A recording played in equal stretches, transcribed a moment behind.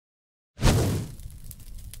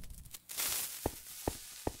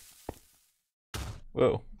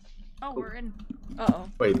Whoa. Oh, we're in. Uh-oh.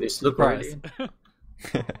 Wait, this look already.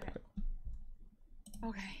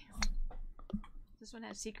 Okay. This one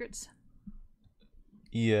has secrets.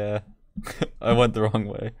 Yeah. I went the wrong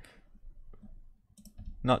way.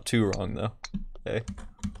 Not too wrong though. Okay.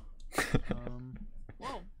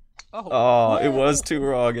 Whoa. Oh, it was too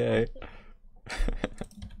wrong, eh?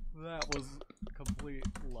 That was complete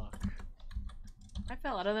luck. I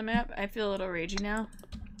fell out of the map. I feel a little ragey now.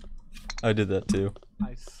 I did that too.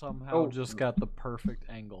 I somehow just got the perfect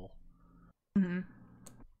angle. Mm-hmm.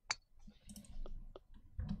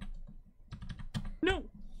 No.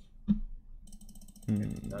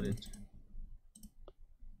 Got it.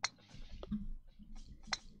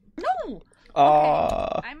 No.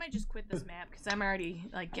 Ah. Okay. I might just quit this map because I'm already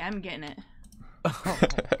like I'm getting it.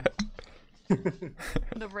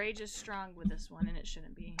 The rage is strong with this one, and it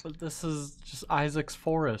shouldn't be. But this is just Isaac's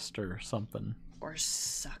Forest or something. Or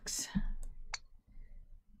sucks.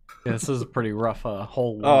 Yeah, this is a pretty rough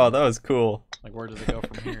hole. Oh, that was cool. Like, where does it go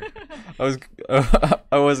from here?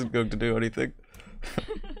 I wasn't going to do anything.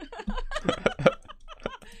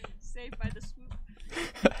 Saved by the swoop.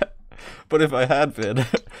 But if I had been,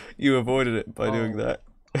 you avoided it by doing that.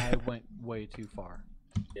 I went way too far.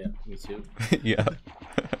 Yeah, me too. Yeah.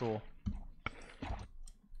 Cool.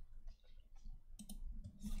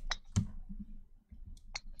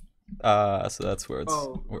 So that's where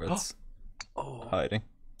it's hiding.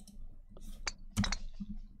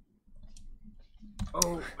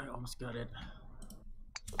 Oh, I almost got it.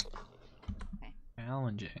 Okay.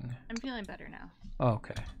 Challenging. I'm feeling better now.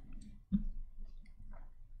 Okay.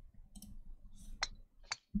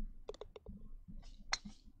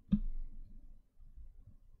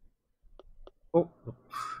 Oh.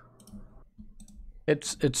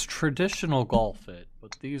 It's traditional golf it,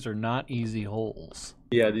 but these are not easy holes.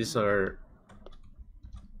 Yeah, these are.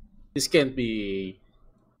 This can't be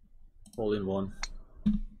all in one.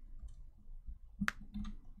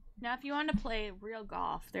 Now, if you want to play real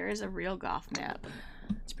golf, there is a real golf map.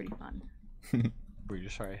 It's pretty fun. Where you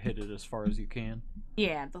just try to hit it as far as you can.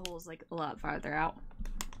 Yeah, the hole's like a lot farther out.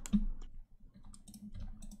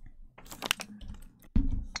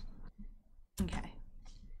 Okay.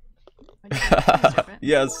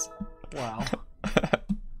 Yes. Wow.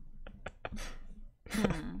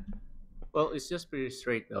 Well, it's just pretty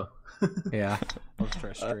straight though. Yeah. Let's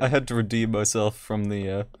try straight. I had to redeem myself from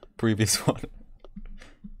the previous one.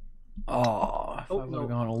 Oh, if I would have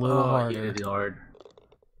gone a little harder. Hit it hard.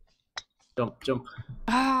 Jump, jump.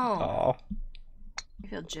 Oh! Oh, I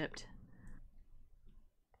feel gypped.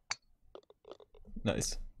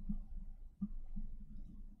 nice.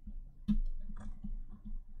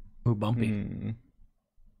 Ooh, bumpy.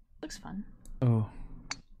 Looks fun. Oh.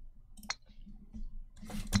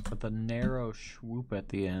 With the narrow swoop at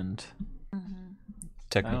the end.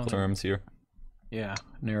 Technical terms here. Yeah,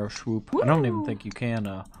 narrow swoop. I don't even think you can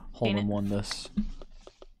hole Ain't in it? one this.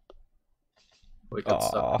 We got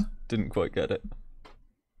stuck. Didn't quite get it.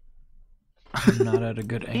 I'm not at a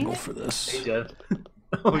good angle for this. Hey, Jeff.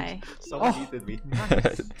 Hi. Someone heated me.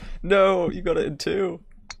 No, you got it in two.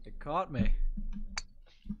 It caught me.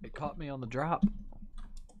 It caught me on the drop.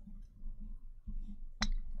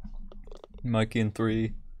 Mikey in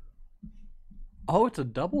three. Oh, it's a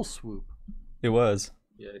double swoop. It was.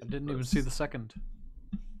 Yeah, I didn't even see the second.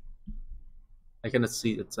 I cannot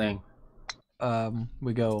see the thing.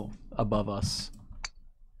 We go above us.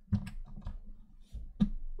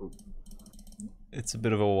 It's a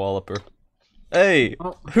bit of a walloper. Hey,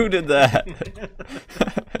 Oh. who did that?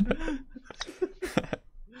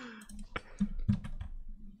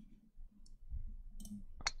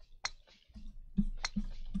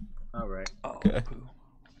 All right. Okay.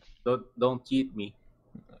 Don't cheat me.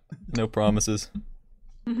 No promises.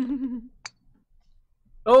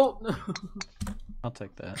 Oh no. I'll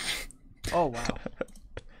take that. Oh, wow.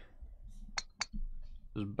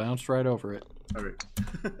 Just bounced right over it. All right.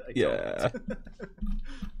 I Yeah. jumped.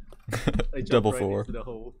 I jumped Double right four. into the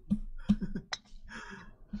hole.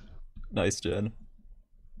 Nice, Jen.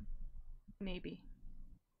 Maybe.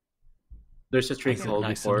 There's a trick Nice hole enough.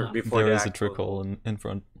 before There the is a actual trick hole in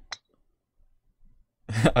front.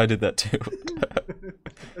 I did that too.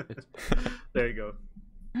 There you go.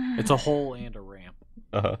 It's a hole and a ramp.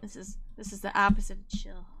 This is the opposite of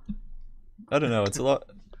chill. I don't know. It's a lot.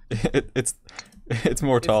 It's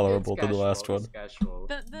more tolerable than the last one. It's casual.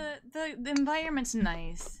 The environment's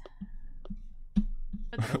nice.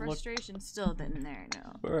 But the frustration's still in there,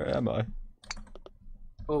 no. Where am I?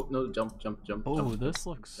 Oh no! Jump, jump, jump. Oh, jump. this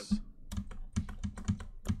looks...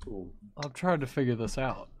 Ooh. I'm trying to figure this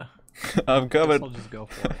out. I'm Guess I'll coming. just go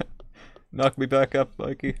for it. Knock me back up,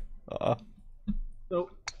 Mikey. Aw.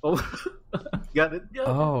 Oh, got it. Yeah,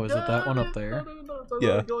 Oh, is it that one up there?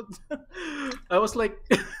 Yeah. I was like,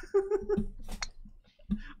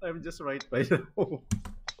 I'm just right by the hole.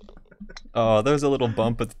 Oh, there's a little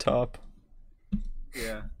bump at the top.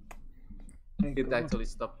 Yeah, it actually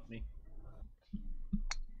stopped me.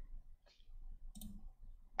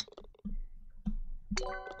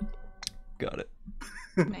 Got it.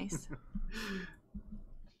 Nice.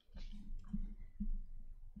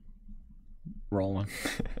 Rolling.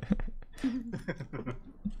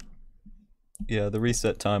 Yeah, the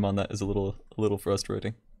reset time on that is a little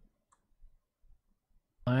frustrating.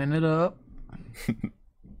 Line it up.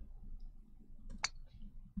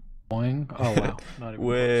 Boing. Oh wow. Not even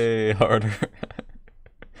Way harder.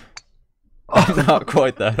 Oh, not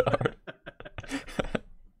quite that hard. close.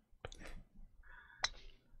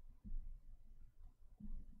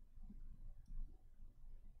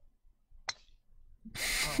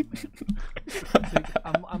 Oh man. See,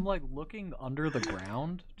 I'm like looking under the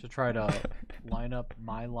ground to try to line up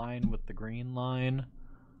my line with the green line.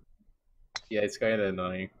 Yeah, it's kind of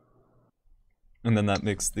annoying. And then that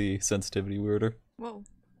makes the sensitivity weirder. Whoa.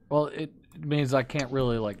 Well, it means I can't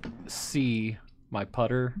really like see my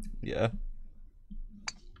putter. Yeah.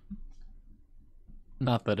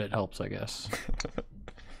 Not that it helps, I guess.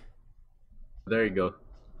 There you go.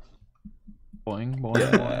 Boing, boing,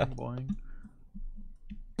 Yeah. boing, boing.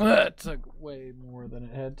 That took way more than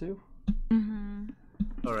it had to. Mm-hmm.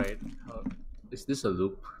 All right. Is this a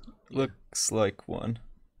loop? Looks like one.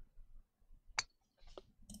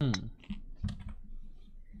 Hmm.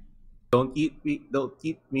 Don't eat me! Don't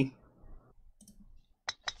eat me!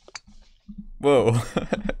 Whoa.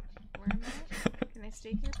 Where am I? Can I stay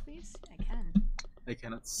here, please? I can. I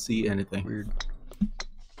cannot see anything. Weird.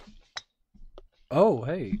 Oh,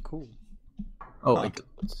 hey, cool. Oh, Huh.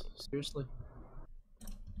 seriously?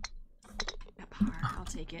 A par. I'll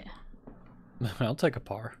take it. I'll take a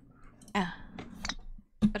par. Ah.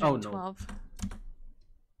 Oh, no. 12.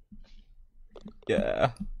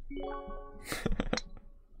 Yeah.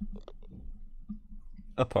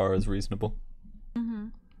 A par is reasonable. Mm-hmm.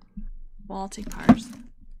 Well, I'll take pars.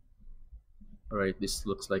 All right, this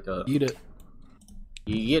looks like a. Eat it.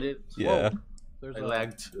 You get it? Yeah. Whoa, There's I a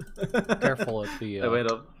lagged. careful at the. I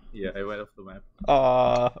went off. Yeah, I went off the map.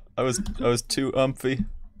 I was too umphy.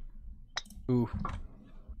 Ooh.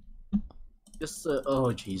 Just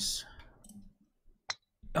oh jeez.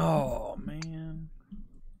 Oh man.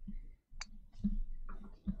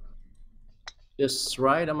 Just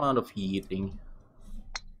right amount of heating.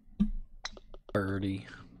 Birdie.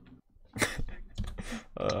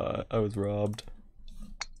 I was robbed.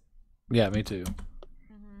 Yeah, me too.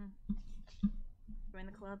 Mm-hmm. Join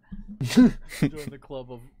the club. Join the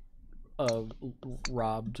club of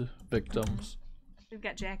robbed victims. We've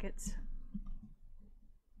got jackets.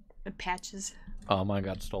 With patches. Oh, mine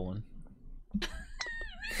got stolen.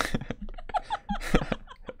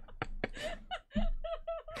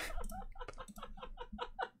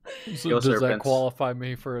 So Yo, does that serpents. qualify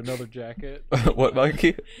me for another jacket? What,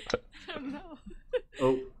 Mikey? I don't know.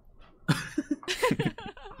 Oh.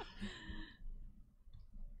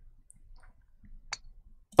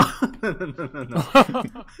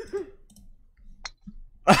 No.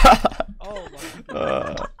 Oh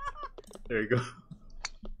my There you go.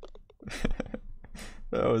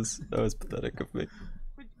 That was pathetic of me.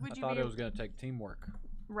 Would I you thought be it was gonna take teamwork.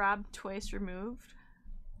 robbed twice removed?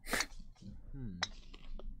 Hmm.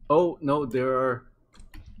 Oh no, there are.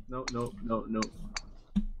 No.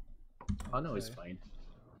 Oh no, it's Okay. fine.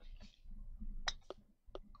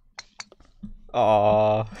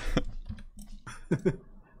 Aww.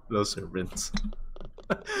 No servants.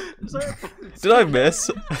 Did I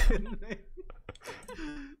miss?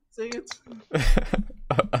 Say it.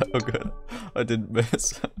 Oh good. I didn't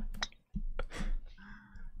miss.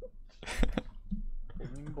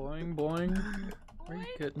 Boing, boing, boing. Are you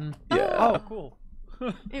kidding? Yeah. Oh, cool.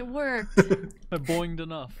 It worked. I boinged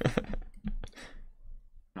enough.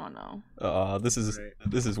 Oh no. This is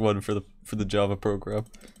Right. one for the Java program.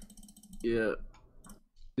 Yeah.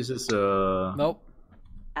 This is Nope.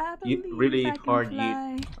 I Ye- believe really I can hard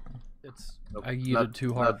fly. It's Nope, I yeeted not-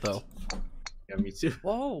 too hard not- though. Yeah, me too.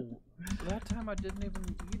 Whoa! That time I didn't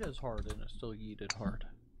even eat as hard, and it still yeeted hard.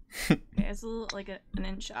 Okay, it's a little like an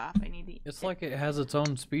inch off. I need to. It's like it has its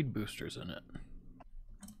own speed boosters in it.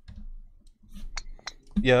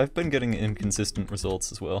 Yeah, I've been getting inconsistent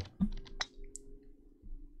results as well.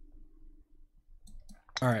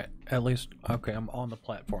 All right, at least okay. I'm on the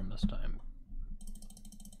platform this time.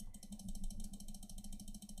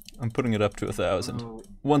 I'm putting it up to 1,000. Oh,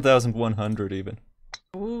 1,100 even.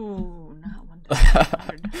 Ooh, not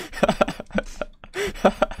 1,100.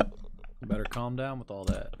 calm down with all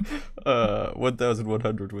that.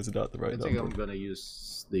 1,100 was not the right I think number. I'm gonna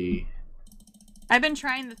use the. I've been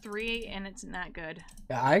trying the 3 and it's not good.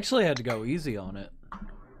 Yeah, I actually had to go easy on it.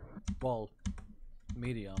 Well,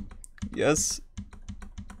 medium. Yes.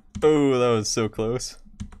 Oh, that was so close.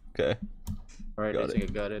 Okay. Alright, I think I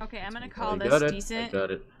got it. Okay, I'm gonna call I this got it. decent. I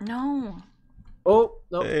got it. No. Oh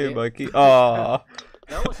no! Hey, okay. Mikey. Aw.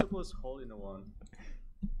 That was supposed hole in the one.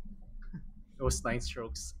 It was 9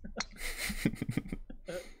 strokes.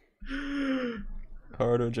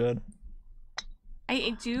 Harder, Jed.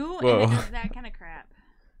 I do, Whoa. and it does that kind of crap.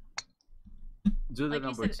 Do the Like you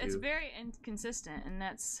number said, 2. it's very inconsistent, and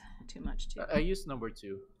that's too much too. I used number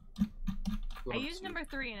 2. I used number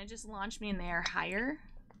 3, and it just launched me in the air higher.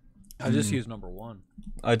 I just used number 1.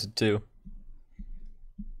 I did too.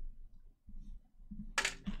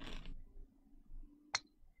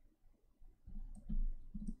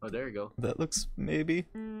 Oh, there you go. That looks maybe.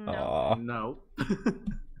 No. Aw. No.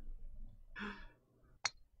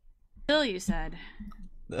 Still, you said.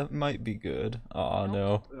 That might be good. Aw,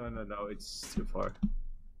 Nope. no. No, it's too far.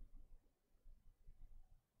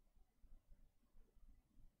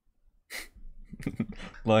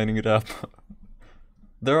 Lining it up.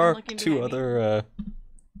 There I'm are looking 2 behind me. other,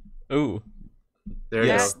 Ooh. There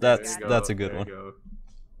Yes, you go. that's- There you that's go. a good There one. you go.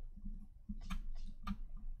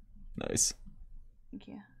 Nice. Thank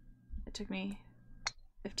you. It took me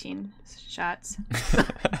 15 shots.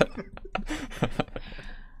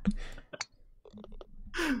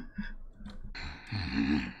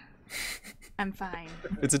 I'm fine.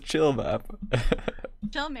 It's a chill map.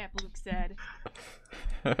 Chill map, Luke said.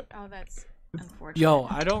 Oh, that's unfortunate. Yo,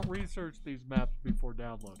 I don't research these maps before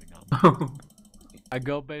downloading them. I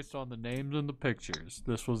go based on the names and the pictures.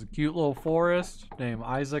 This was a cute little forest named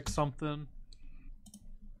Isaac something.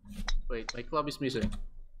 Wait, my club is missing.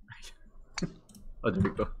 Oh, there we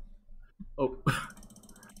go. Oh.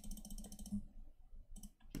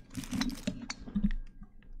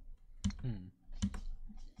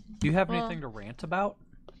 Do you have Well- anything to rant about?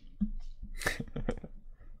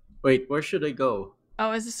 Wait, where should I go?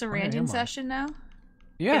 Oh, is this a Where ranting am I? session now?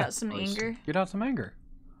 Yeah. Get out some Nice. anger. Get out some anger.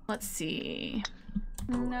 Let's see.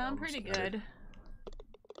 No, I'm pretty good.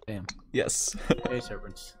 Damn. Yes. Hey,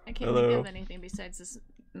 servants. I can't Hello. think of anything besides this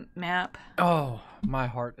map. Oh, my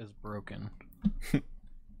heart is broken.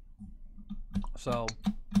 So,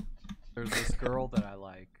 there's this girl that I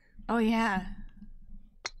like. Oh yeah.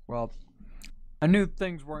 Well, I knew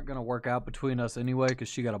things weren't going to work out between us anyway because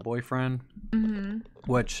she got a boyfriend. Mm-hmm.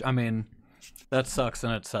 Which, I mean, that sucks in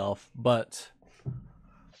itself. But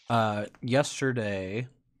yesterday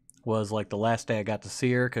was like the last day I got to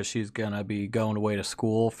see her because she's going to be going away to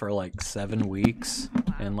school for like 7 weeks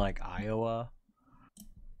in like Iowa.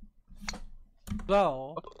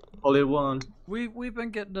 So, Only one. we've been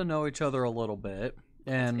getting to know each other a little bit.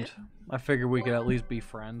 And good. I figured we could at least be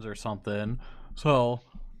friends or something. So,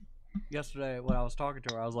 yesterday when I was talking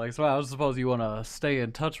to her, I was like, so I suppose you want to stay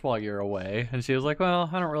in touch while you're away? And she was like, well,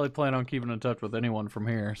 I don't really plan on keeping in touch with anyone from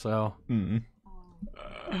here, so. Mm.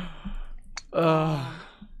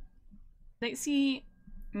 Like, see,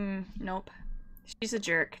 nope. She's a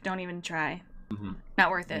jerk. Don't even try. Mhm. Not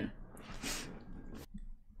worth it.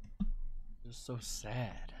 Just so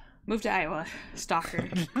sad. Move to Iowa. Stalker.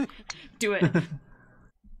 Do it.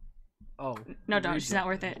 Oh. No, don't. read She's it. not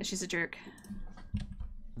worth it. She's a jerk.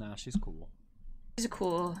 Nah, she's cool. She's a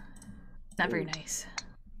cool. Not very nice.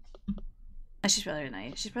 She's probably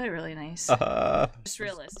nice. She's probably really nice. Just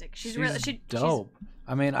realistic. She's real. She's dope.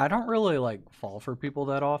 I mean, I don't really like fall for people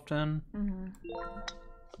that often,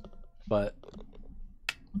 but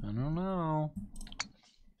I don't know.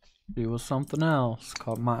 She was something else.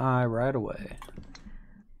 Caught my eye right away.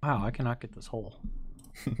 Wow, I cannot get this hole.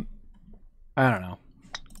 I don't know.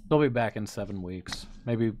 They'll be back in 7 weeks.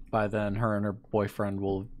 Maybe by then her and her boyfriend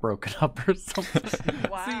will have broken up or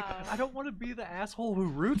something. Wow. See, I don't want to be the asshole who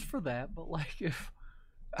roots for that, but like if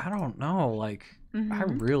I don't know, like I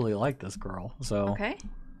really like this girl. So Okay.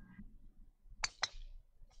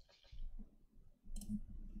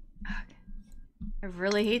 I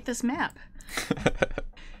really hate this map.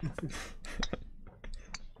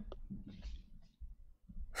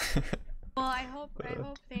 Well, I hope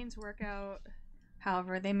things work out.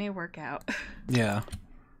 However, they may work out. yeah.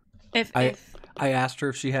 If I asked her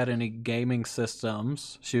if she had any gaming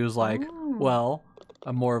systems. She was like, Oh. well,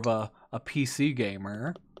 I'm more of a PC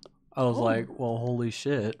gamer. I was like, well, holy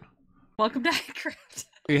shit. welcome to iCraft.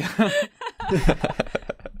 Yeah.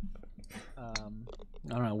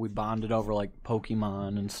 I don't know, we bonded over like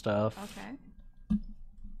Pokemon and stuff. Okay.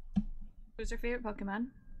 Who's your favorite Pokemon?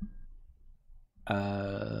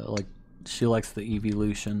 Like she likes the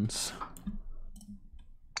evolutions.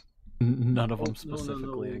 None of them no,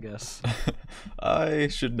 specifically, no. I guess. I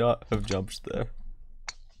should not have jumped there.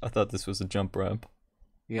 I thought this was a jump ramp.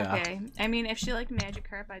 Yeah. Okay. I mean, if she liked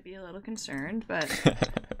Magikarp, I'd be a little concerned, but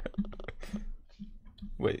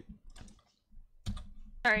Wait.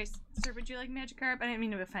 sorry, sir. Would you like Magikarp? I didn't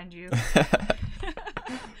mean to offend you.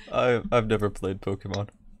 I've never played Pokemon.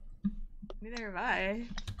 Neither have I.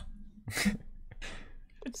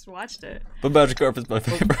 I just watched it. But Magikarp is my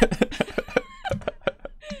favorite.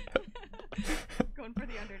 Going for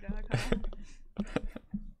the underdog, huh?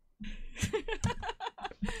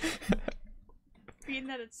 Being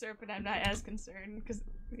that it's Serpent, I'm not as concerned, because,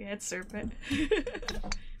 yeah, it's Serpent.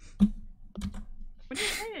 What are you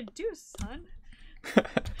trying to do, son?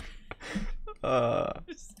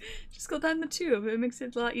 Just go down the tube. It makes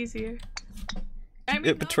it a lot easier. I mean,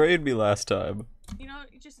 It betrayed me last time. You know,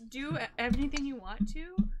 you just do everything you want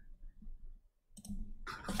to.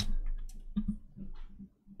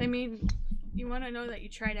 I mean, you want to know that you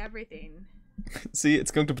tried everything. See,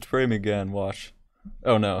 it's going to betray me again. Watch.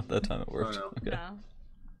 Oh no, that time it worked. no. Okay. No.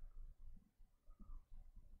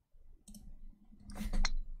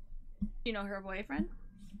 You know her boyfriend?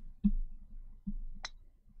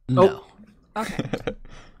 No. Okay.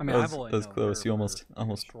 I mean, That was close. You almost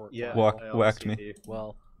Yeah, whacked me.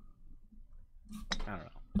 Well, I don't know.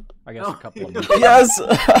 I guess a couple of them. Yes. Dang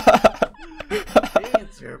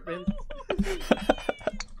it, Serpent.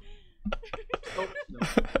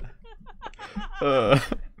 Oh, no.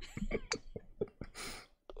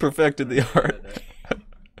 Perfected the art.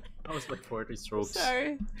 That was like 40 strokes.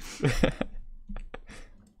 Sorry.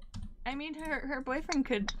 I mean, her boyfriend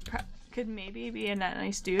could maybe be a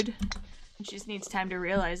nice dude. She just needs time to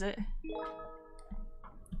realize it.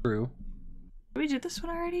 True. Did we do this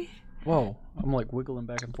one already? Whoa, I'm like wiggling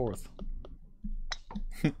back and forth.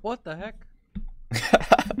 What the heck?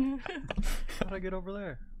 How'd I get over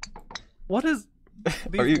there? What is...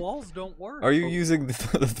 These walls don't work. Are you using the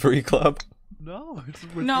 3 club? No, it's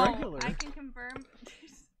with No, regular. I can confirm.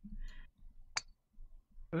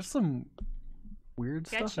 There's some weird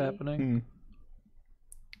stuff Sketchy. happening.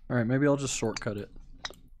 Alright, maybe I'll just shortcut it.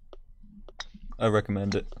 I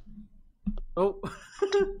recommend it. Oh.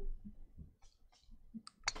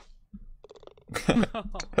 Just gonna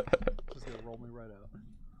roll me right out.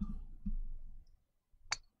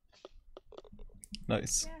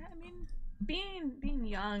 Nice. Yeah, I mean, being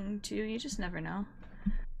young too, you just never know.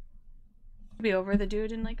 Be over the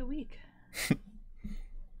dude in like a week.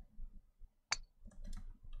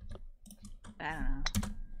 I don't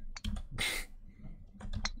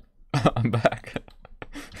know. I'm back.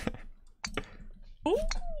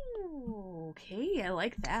 Ooh, okay, I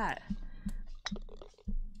like that.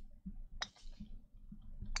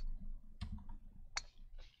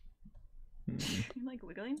 You like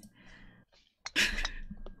wiggling?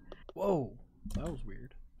 Whoa, that was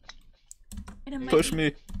weird. Push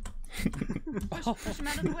me. Push him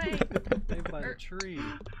out of the way. Saved by the tree.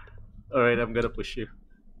 Alright, I'm gonna push you.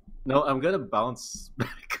 No, I'm gonna bounce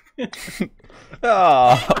back.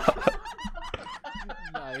 Ah.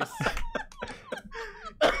 Nice.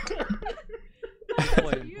 That's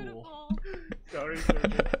Playing beautiful. Sorry, sorry.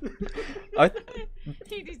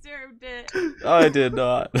 He deserved it. I did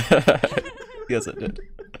not. Yes, I did.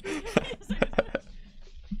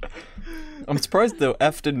 I'm surprised though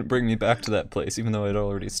F didn't bring me back to that place, even though I'd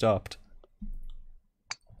already stopped.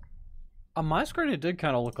 On my screen, it did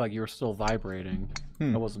kind of look like you were still vibrating.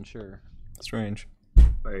 I wasn't sure. Strange.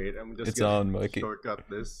 Wait, I'm just It's gonna on, Mikey. shortcut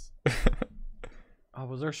this. Oh,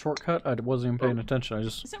 was there a shortcut? I wasn't even paying attention. I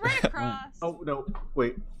just... Is it right across? Oh, no.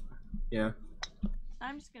 Wait. Yeah.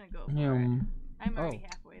 I'm just gonna go for it. I'm already Oh.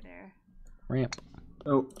 halfway there. Ramp.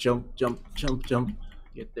 Oh, jump, jump, jump, jump.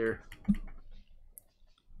 Get there.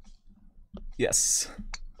 Yes.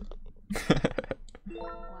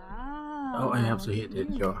 Wow. Oh, I have to hit it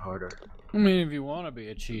harder. I mean, if you want to be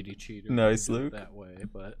a cheater, Nice, you do it Luke. that way,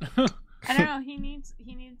 but... I don't know. He needs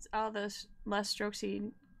all the less strokes he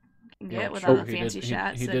can get Yeah, with sure, all the he fancy did,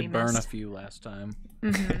 shots he that did he burn missed. a few last time.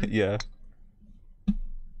 Mhm. Yeah.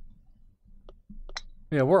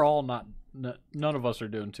 Yeah, we're all not... None of us are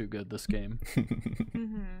doing too good this game.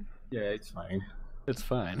 Mhm. Yeah, it's fine. It's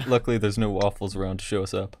fine. Luckily, there's no waffles around to show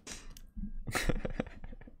us up.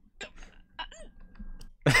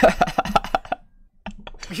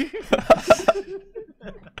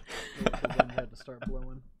 Had to start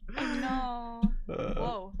blowing. No.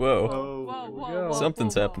 Whoa. Whoa. Whoa. Oh, Whoa.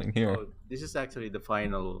 Something's whoa, whoa. happening here. Oh, this is actually the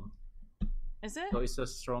final. Is it? So it's a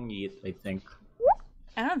strong hit, I think.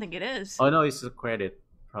 I don't think it is. Oh no, it's a credit,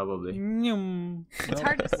 probably. It's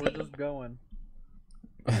hard to We're see. just going.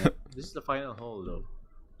 This is the final hole, though.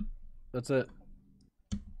 That's it.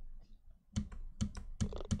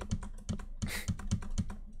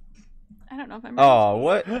 I don't know if I'm. Oh,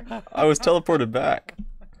 what? I was teleported back.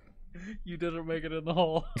 You didn't make it in the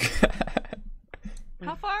hole.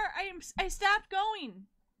 How far? I stopped going.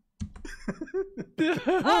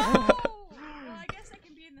 Oh! Well, I guess I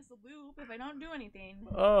can be in this loop if I don't do anything.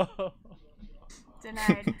 Oh.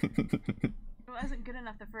 Denied. It wasn't good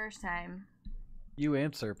enough the first time. You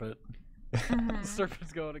and Serpent. Mhm.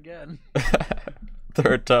 Serpent's going again.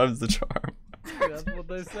 Third time's the charm. That's what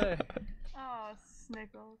they say. Oh,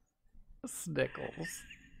 Snickles. Snickles.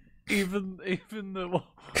 Even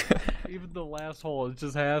the last hole, it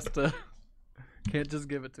just has to. Can't just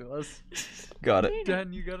give it to us. Got it.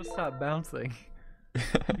 Dan, you gotta stop bouncing.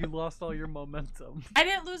 You lost all your momentum. I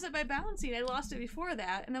didn't lose it by bouncing. I lost it before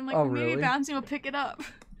that, and I'm like, Oh, maybe really? bouncing will pick it up.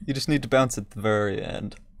 You just need to bounce at the very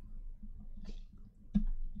end.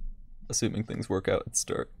 Assuming things work out at the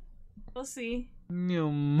start. We'll see.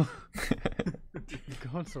 You're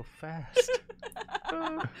going so fast.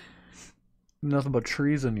 Nothing but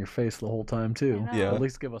trees in your face the whole time too. I know. Yeah. At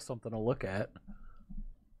least give us something to look at.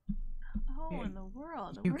 Oh, in the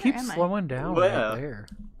world. You Where keep am I? slowing down Where? right there.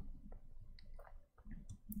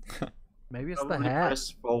 Maybe it's the Probably hat. press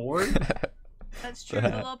forward. That's true. The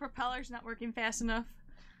little propeller's not working fast enough.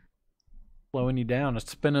 Slowing you down.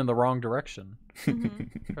 It's spinning the wrong direction.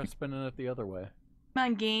 Mhm. Try spinning it the other way. Come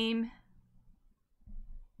on, game.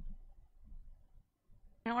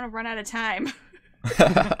 I don't want to run out of time.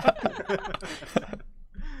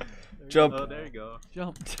 Jump. Oh, there you go.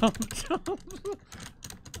 Jump, jump, jump.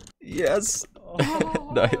 Yes.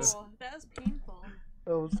 Oh, Nice. That was painful.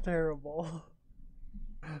 That was terrible.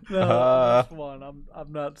 No, this one,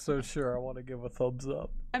 I'm not so sure. I want to give a thumbs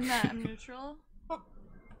up. I'm not. I'm neutral.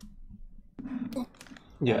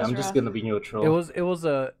 Yeah, was I'm just rough. gonna be neutral. It was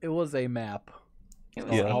a map. It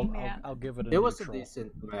was Yeah. a I'll map. I'll give it a It was a neutral.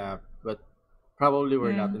 decent map, but probably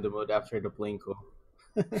we're not Yeah. in the mood after the Plinko.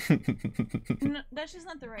 No, that's just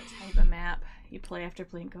not the right type of map you play after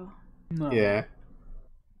Plinko. No, Yeah.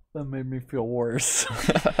 that made me feel worse.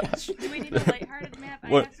 Do we need a lighthearted map? I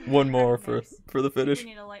What? have some One more lighthearted for maps. the We finish.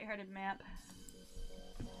 need a lighthearted map.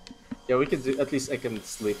 Yeah, we can do. At least I can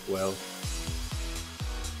sleep well.